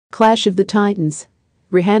Clash of the Titans.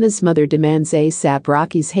 Rihanna's mother demands ASAP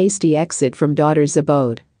Rocky's hasty exit from daughter's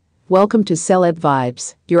abode. Welcome to Celeb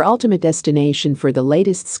Vibes, your ultimate destination for the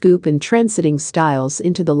latest scoop and trend-setting styles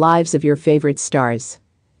into the lives of your favorite stars.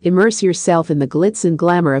 Immerse yourself in the glitz and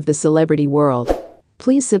glamour of the celebrity world.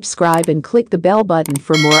 Please subscribe and click the bell button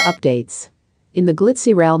for more updates. In the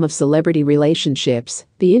glitzy realm of celebrity relationships,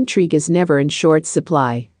 the intrigue is never in short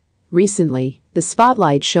supply. Recently, the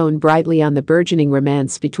spotlight shone brightly on the burgeoning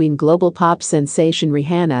romance between global pop sensation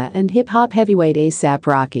Rihanna and hip-hop heavyweight ASAP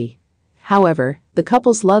Rocky. However, the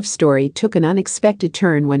couple's love story took an unexpected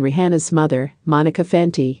turn when Rihanna's mother, Monica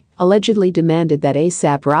Fenty, allegedly demanded that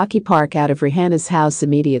ASAP Rocky park out of Rihanna's house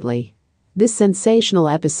immediately. This sensational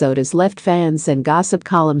episode has left fans and gossip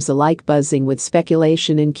columns alike buzzing with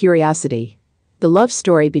speculation and curiosity. The love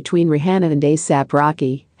story between Rihanna and ASAP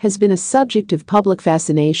Rocky has been a subject of public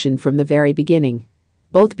fascination from the very beginning.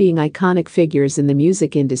 Both being iconic figures in the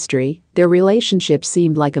music industry, their relationship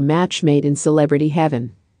seemed like a match made in celebrity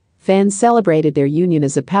heaven. Fans celebrated their union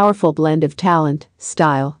as a powerful blend of talent,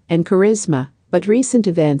 style, and charisma, but recent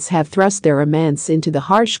events have thrust their romance into the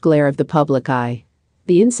harsh glare of the public eye.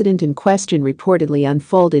 The incident in question reportedly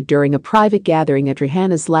unfolded during a private gathering at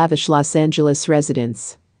Rihanna's lavish Los Angeles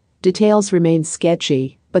residence. Details remain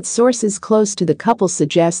sketchy, but sources close to the couple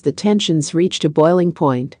suggest the tensions reached a boiling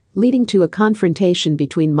point, leading to a confrontation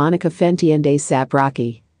between Monica Fenty and ASAP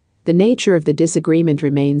Rocky. The nature of the disagreement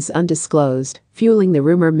remains undisclosed, fueling the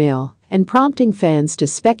rumor mill and prompting fans to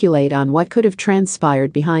speculate on what could have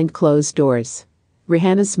transpired behind closed doors.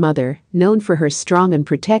 Rihanna's mother, known for her strong and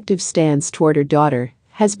protective stance toward her daughter,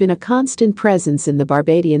 has been a constant presence in the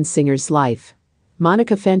Barbadian singer's life.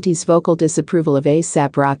 Monica Fenty's vocal disapproval of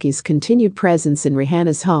ASAP Rocky's continued presence in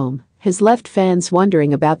Rihanna's home has left fans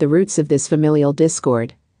wondering about the roots of this familial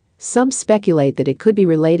discord. Some speculate that it could be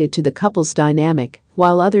related to the couple's dynamic,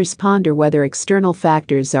 while others ponder whether external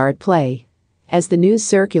factors are at play. As the news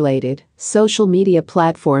circulated, social media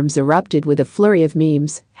platforms erupted with a flurry of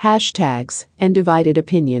memes, hashtags, and divided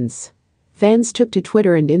opinions. Fans took to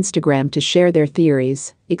Twitter and Instagram to share their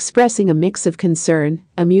theories, expressing a mix of concern,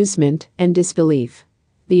 amusement, and disbelief.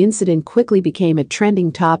 The incident quickly became a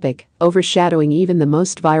trending topic, overshadowing even the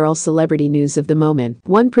most viral celebrity news of the moment.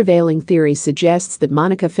 One prevailing theory suggests that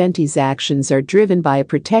Monica Fenty's actions are driven by a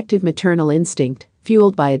protective maternal instinct,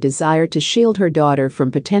 fueled by a desire to shield her daughter from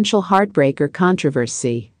potential heartbreak or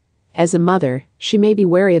controversy. As a mother, she may be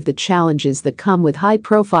wary of the challenges that come with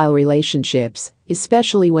high-profile relationships,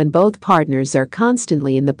 especially when both partners are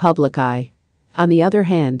constantly in the public eye. On the other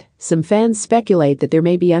hand, some fans speculate that there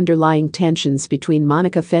may be underlying tensions between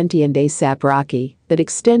Monica Fenty and ASAP Rocky that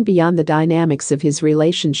extend beyond the dynamics of his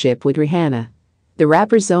relationship with Rihanna. The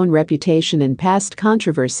rapper's own reputation and past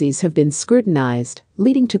controversies have been scrutinized,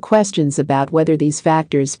 leading to questions about whether these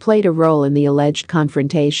factors played a role in the alleged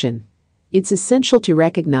confrontation. It's essential to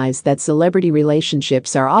recognize that celebrity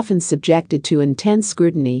relationships are often subjected to intense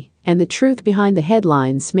scrutiny, and the truth behind the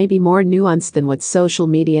headlines may be more nuanced than what social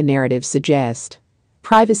media narratives suggest.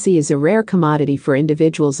 Privacy is a rare commodity for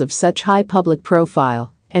individuals of such high public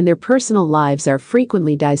profile, and their personal lives are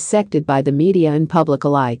frequently dissected by the media and public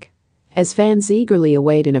alike. As fans eagerly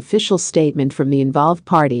await an official statement from the involved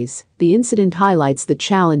parties, the incident highlights the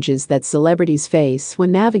challenges that celebrities face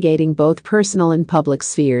when navigating both personal and public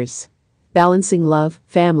spheres. Balancing love,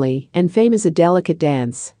 family, and fame is a delicate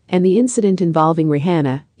dance, and the incident involving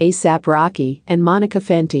Rihanna, ASAP Rocky, and Monica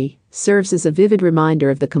Fenty serves as a vivid reminder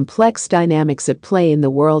of the complex dynamics at play in the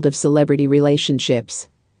world of celebrity relationships.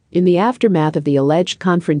 In the aftermath of the alleged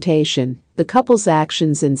confrontation, the couple's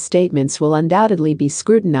actions and statements will undoubtedly be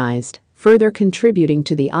scrutinized, further contributing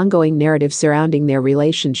to the ongoing narrative surrounding their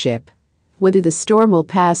relationship. Whether the storm will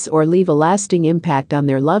pass or leave a lasting impact on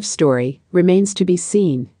their love story remains to be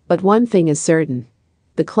seen. But one thing is certain.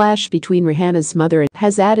 The clash between Rihanna's mother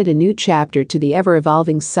has added a new chapter to the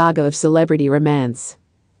ever-evolving saga of celebrity romance.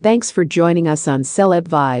 Thanks for joining us on Celeb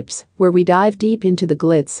Vibes, where we dive deep into the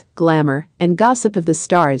glitz, glamour, and gossip of the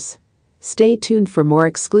stars. Stay tuned for more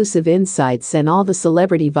exclusive insights and all the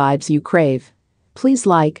celebrity vibes you crave. Please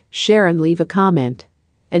like, share, and leave a comment.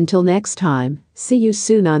 Until next time, see you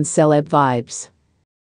soon on Celeb Vibes.